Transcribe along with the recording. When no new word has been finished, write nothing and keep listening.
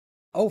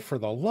Oh, for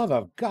the love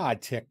of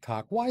God,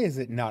 TikTok, why is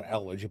it not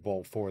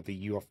eligible for the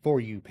Your For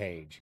You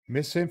page?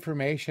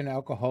 Misinformation,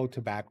 alcohol,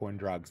 tobacco, and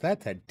drugs.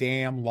 That's a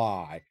damn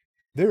lie.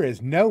 There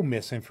is no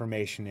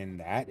misinformation in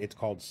that. It's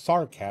called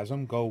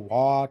sarcasm. Go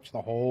watch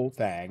the whole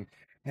thing.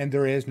 And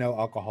there is no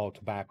alcohol,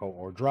 tobacco,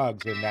 or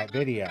drugs in that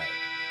video.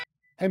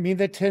 I mean,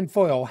 the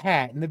tinfoil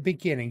hat in the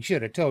beginning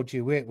should have told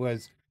you it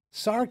was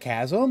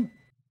sarcasm.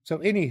 So,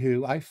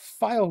 anywho, I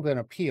filed an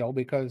appeal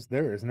because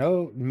there is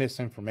no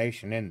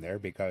misinformation in there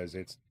because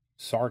it's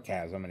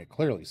sarcasm and it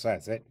clearly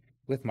says it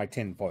with my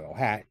tinfoil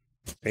hat.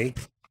 See,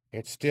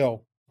 it's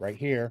still right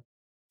here.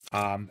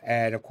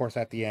 And of course,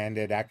 at the end,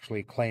 it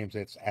actually claims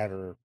it's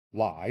utter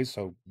lies.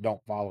 So,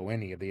 don't follow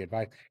any of the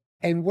advice.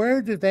 And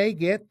where do they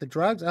get the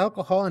drugs,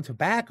 alcohol, and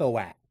tobacco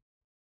at?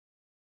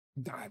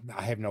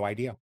 I have no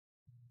idea.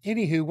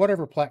 Anywho,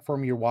 whatever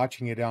platform you're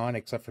watching it on,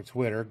 except for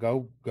Twitter,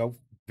 go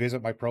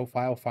visit my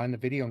profile, find the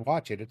video, and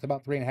watch it. It's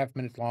about 3.5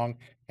 minutes long,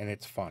 and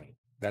it's funny.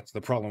 That's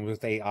the problem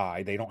with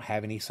AI. They don't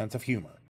have any sense of humor.